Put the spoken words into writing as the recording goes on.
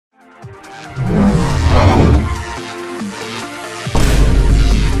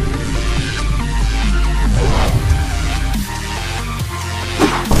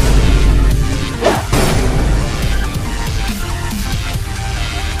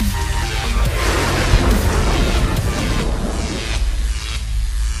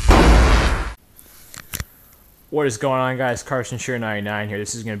What is going on, guys? Carson 99 here.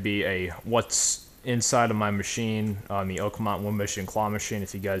 This is going to be a what's inside of my machine on the Oakmont Wind Machine Claw machine.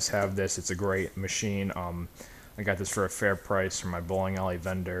 If you guys have this, it's a great machine. I got this for a fair price from my bowling alley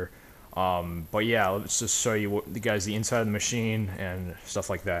vendor. But yeah, let's just show you the inside of the machine and stuff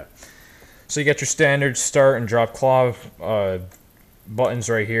like that. So you got your standard start and drop claw buttons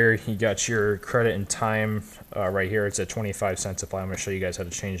right here. You got your credit and time right here. It's at 25 cents apply. I'm going to show you guys how to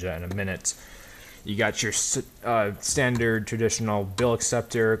change that in a minute. You got your standard traditional bill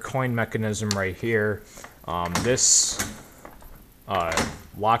acceptor coin mechanism right here. This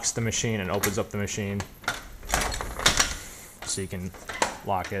locks the machine and opens up the machine, so you can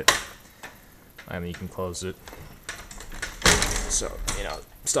lock it and you can close it. So, you know,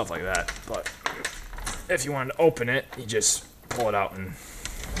 stuff like that. But if you wanted to open it, you just pull it out and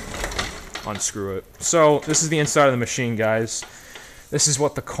unscrew it. So this is the inside of the machine, guys. This is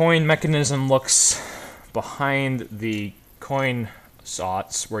what the coin mechanism looks behind the coin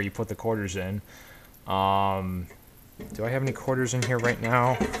slots where you put the quarters in. Do I have any quarters in here right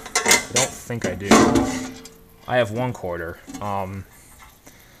now? I don't think I do. I have one quarter. I'm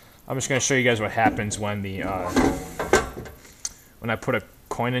just going to show you guys what happens when the when I put a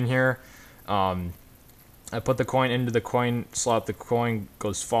coin in here. I put the coin into the coin slot. The coin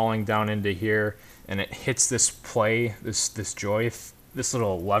goes falling down into here, and it hits this play, this joist. This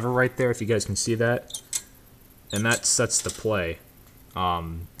little lever right there, if you guys can see that, and that sets the play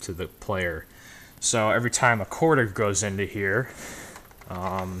to the player. So every time a quarter goes into here,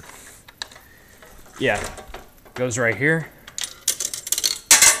 yeah, goes right here,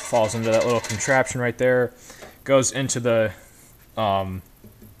 falls into that little contraption right there, goes into the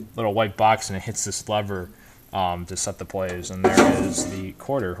little white box, and it hits this lever to set the plays, and there is the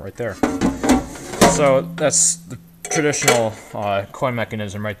quarter right there. So that's the traditional coin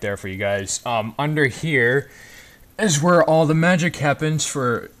mechanism right there for you guys. Under here is where all the magic happens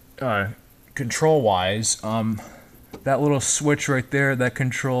for control wise. That little switch right there that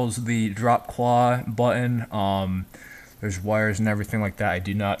controls the drop claw button. There's wires and everything like that. I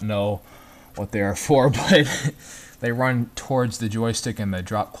do not know what they are for, but they run towards the joystick and the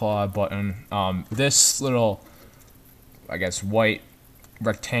drop claw button. This little, I guess, white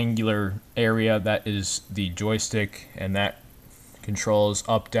rectangular area, that is the joystick, and that controls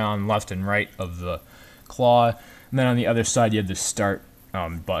up, down, left, and right of the claw. And then on the other side, you have the start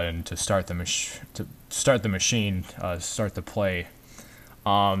button to start the machine, start the play.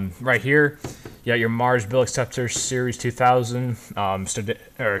 Right here, you got your Mars Bill Acceptor Series 2000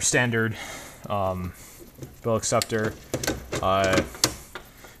 standard bill acceptor.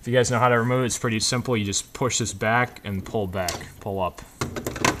 If you guys know how to remove it, it's pretty simple. You just push this back and pull up.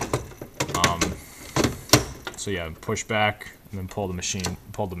 So yeah, push back and then pull the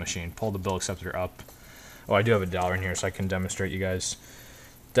bill acceptor up. Oh, I do have $1 in here, so I can demonstrate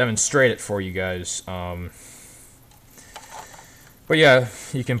it for you guys. But yeah,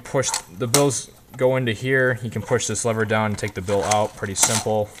 you can push the bills go into here. You can push this lever down and take the bill out. Pretty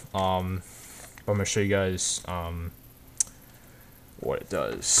simple. But I'm gonna show you guys what it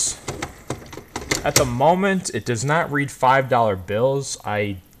does. At the moment, it does not read $5 bills.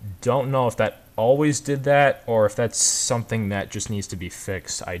 I don't know if that always did that or if that's something that just needs to be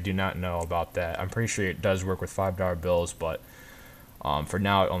fixed. I do not know about that. I'm pretty sure it does work with $5 bills, but for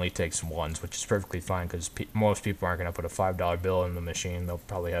now it only takes ones, which is perfectly fine because most people aren't going to put a $5 bill in the machine. They'll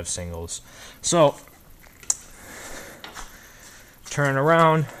probably have singles. So, turn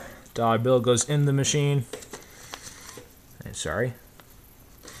around, dollar bill goes in the machine. Sorry.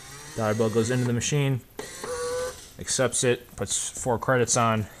 Dollar bill goes into the machine, accepts it, puts 4 credits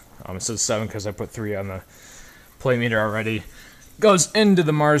on. It says 7 because I put 3 on the play meter already. Goes into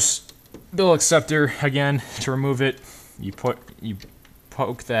the Mars bill acceptor again. To remove it, you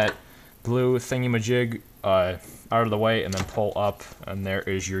poke that blue thingy-majig out of the way and then pull up, and there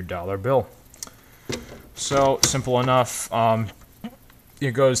is your dollar bill. So simple enough.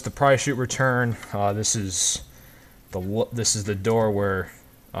 Here goes the prize chute return. This is the door where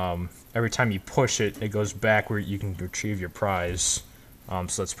every time you push it, it goes back where you can retrieve your prize.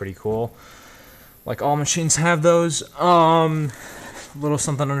 So that's pretty cool. Like all machines have those. Little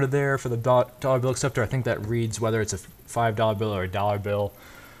something under there for the dollar bill acceptor. I think that reads whether it's a $5 bill or a dollar bill.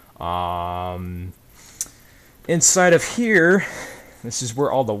 Inside of here, this is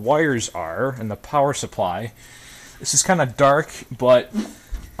where all the wires are and the power supply. This is kind of dark, but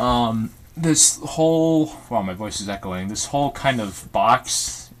this whole, wow, my voice is echoing. This whole kind of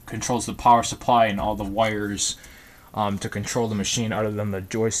box controls the power supply and all the wires to control the machine. Other than the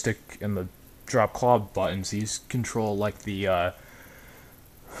joystick and the drop claw buttons, these control like the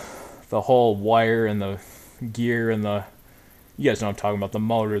whole wire and the gear and the, you guys know what I'm talking about, the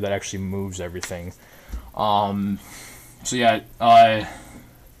motor that actually moves everything. So yeah,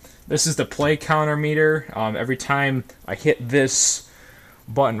 this is the play counter meter. Every time I hit this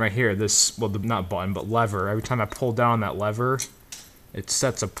button right here, this, well, not button, but lever, every time I pull down that lever, it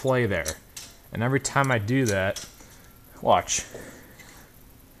sets a play there. And every time I do that, watch.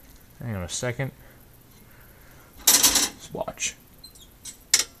 Hang on a second. Just watch.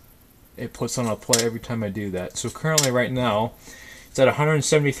 It puts on a play every time I do that. So currently right now, it's at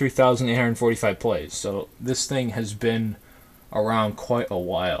 173,845 plays. So this thing has been around quite a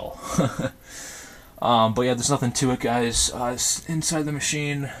while. But yeah, there's nothing to it, guys. It's inside the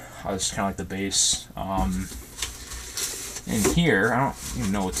machine. It's kind of like the base. In here, I don't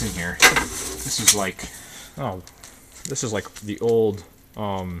even know what's in here. This is like, oh, this is like the old.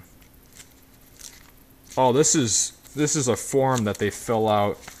 Oh, this is a form that they fill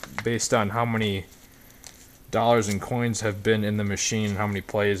out based on how many dollars and coins have been in the machine, how many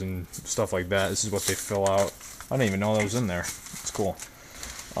plays and stuff like that. This is what they fill out. I didn't even know that was in there. It's cool.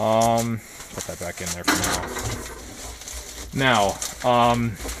 Put that back in there for now. Now,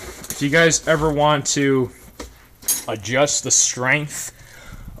 if you guys ever want to adjust the strength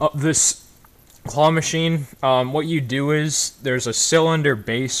of this claw machine, what you do is there's a cylinder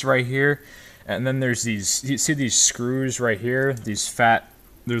base right here, and then there's these, you see these screws right here, these fat,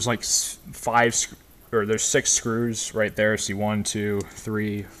 there's like there's 6 screws right there. See 1, 2,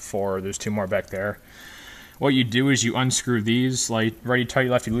 3, 4, there's 2 more back there. What you do is you unscrew these, like righty tighty,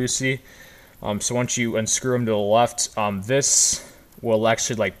 lefty loosey. So once you unscrew them to the left, this will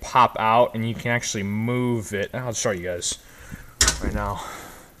actually like pop out, and you can actually move it. I'll show you guys right now.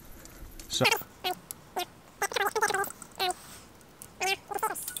 So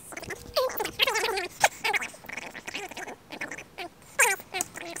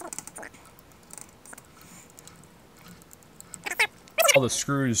all the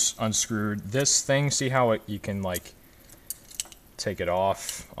screws unscrewed. This thing, see how you can like take it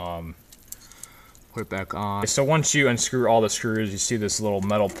off, put it back on. So once you unscrew all the screws, you see this little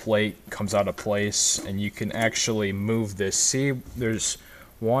metal plate comes out of place, and you can actually move this. See, there's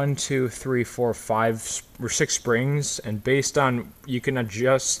 1, 2, 3, 4, 5 or 6 springs, and based on, you can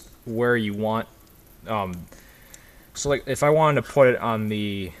adjust where you want. So like if I wanted to put it on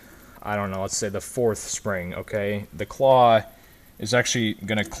the, I don't know, let's say the 4th spring, okay, the claw is actually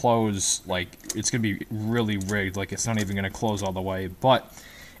going to close, like, it's going to be really rigged, like it's not even going to close all the way. But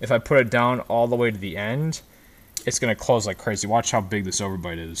if I put it down all the way to the end, it's going to close like crazy. Watch how big this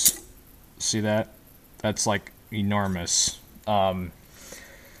overbite is. See that? That's like enormous. So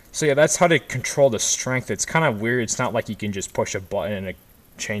yeah, that's how to control the strength. It's kind of weird. It's not like you can just push a button and it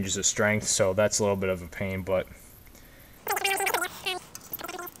changes the strength, so that's a little bit of a pain, but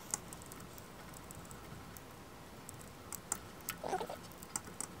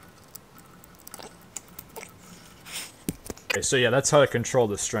okay, so yeah, that's how to control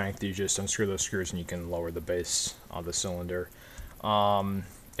the strength. You just unscrew those screws and you can lower the base of the cylinder.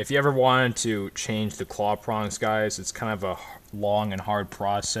 If you ever wanted to change the claw prongs, guys, it's kind of a long and hard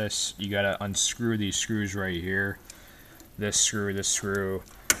process. You gotta unscrew these screws right here. This screw, and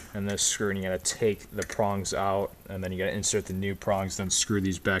this screw, and you gotta take the prongs out, and then you gotta insert the new prongs, then screw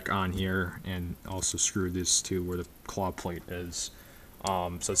these back on here, and also screw this to where the claw plate is.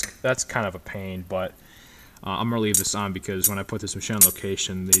 So that's kind of a pain, but I'm gonna leave this on because when I put this machine on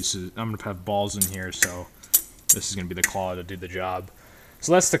location, I'm gonna have balls in here, so this is gonna be the claw to do the job.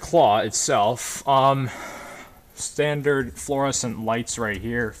 So that's the claw itself. Standard fluorescent lights right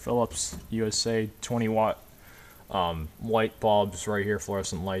here, Philips USA 20-watt light bulbs right here,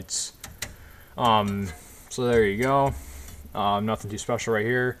 fluorescent lights. So there you go. Nothing too special right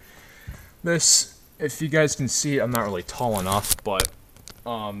here. This, if you guys can see, I'm not really tall enough, but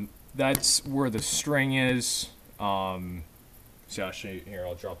that's where the string is. See, I'll show you here.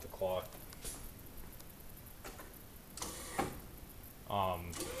 I'll drop the claw. I'm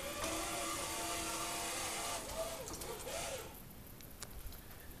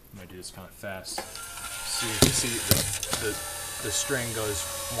gonna do this kind of fast. See, you can see the string goes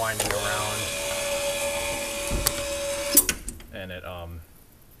winding around, and it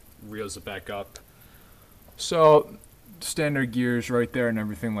reels it back up. So standard gears right there and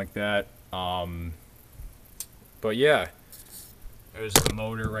everything like that. But yeah, there's the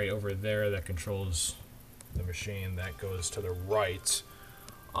motor right over there that controls the machine. That goes to the right.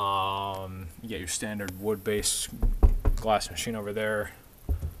 You get your standard wood-based glass machine over there.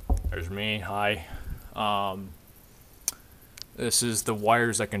 There's me. Hi. This is the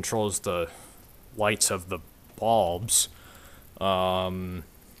wires that controls the lights of the bulbs.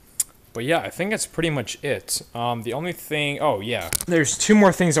 But yeah, I think that's pretty much it. The only thing, oh yeah, there's two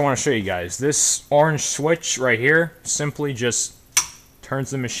more things I want to show you guys. This orange switch right here simply just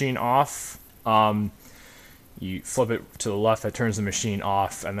turns the machine off. You flip it to the left, that turns the machine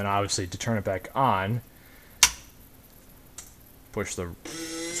off, and then obviously to turn it back on, push the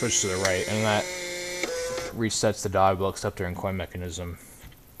switch to the right, and that resets the dial acceptor and coin mechanism.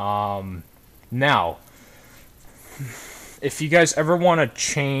 Now, if you guys ever want to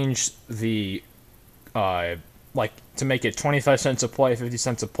change the, like, to make it 25 cents a play, 50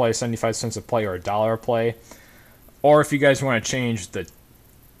 cents a play, 75 cents a play, or $1 a play, or if you guys want to change the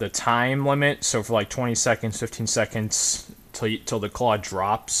time limit, so for like 20 seconds, 15 seconds, till the claw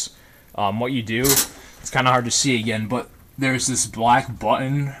drops, what you do, it's kind of hard to see again, but there's this black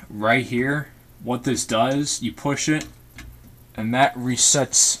button right here. What this does, you push it, and that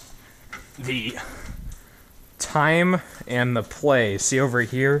resets the time and the play. See over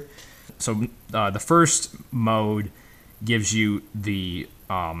here? So the first mode gives you the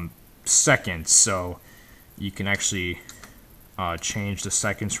seconds, so you can actually change the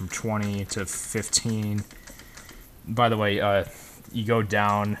seconds from 20 to 15. By the way, you go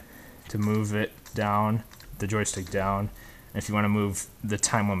down to move it down, the joystick down. And if you want to move the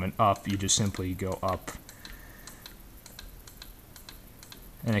time limit up, you just simply go up.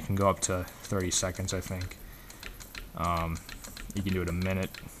 And it can go up to 30 seconds, I think. You can do it a minute.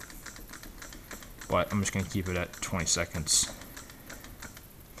 But I'm just going to keep it at 20 seconds.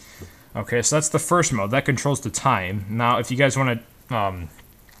 Okay, so that's the first mode. That controls the time. Now, if you guys want to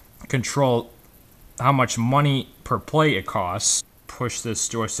control how much money per play it costs, push this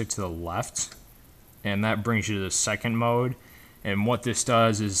joystick to the left, and that brings you to the second mode. And what this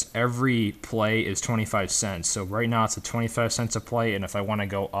does is every play is 25 cents. So right now it's a 25 cents a play, and if I want to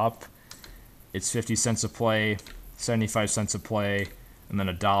go up, it's 50 cents a play, 75 cents a play, and then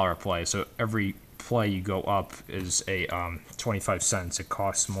 $1 a play. So every play you go up is a 25 cents. It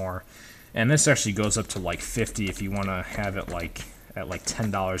costs more. And this actually goes up to like 50 if you want to have it like at like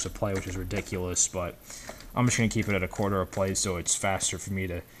 $10 a play, which is ridiculous, but I'm just going to keep it at $1/4 a play so it's faster for me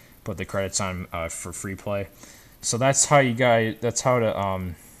to put the credits on for free play. So that's how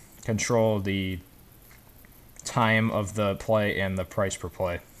to control the time of the play and the price per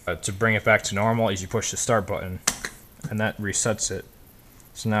play. To bring it back to normal is you push the start button, and that resets it.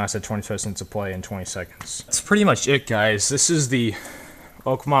 So now it's at 25 cents a play in 20 seconds. That's pretty much it, guys. This is the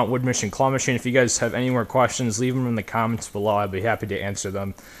Oakmont Wood Machine Claw Machine. If you guys have any more questions, leave them in the comments below. I'd be happy to answer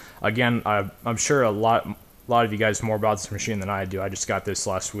them. Again, I'm sure a lot of you guys know more about this machine than I do. I just got this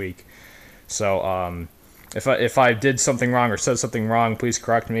last week. So if I did something wrong or said something wrong, please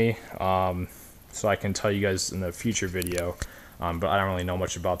correct me so I can tell you guys in the future video. But I don't really know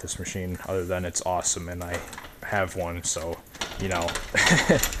much about this machine other than it's awesome and I have one, so, you know.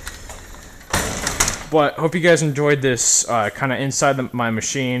 But hope you guys enjoyed this kind of inside my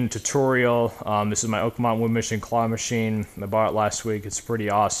machine tutorial. This is my Oakmont Wood Machine Claw Machine. I bought it last week. It's pretty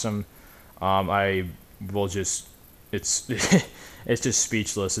awesome. I will just, it's just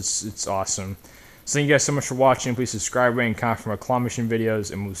speechless. It's awesome. So thank you guys so much for watching. Please subscribe, rate, and comment for more claw machine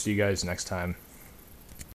videos, and we'll see you guys next time.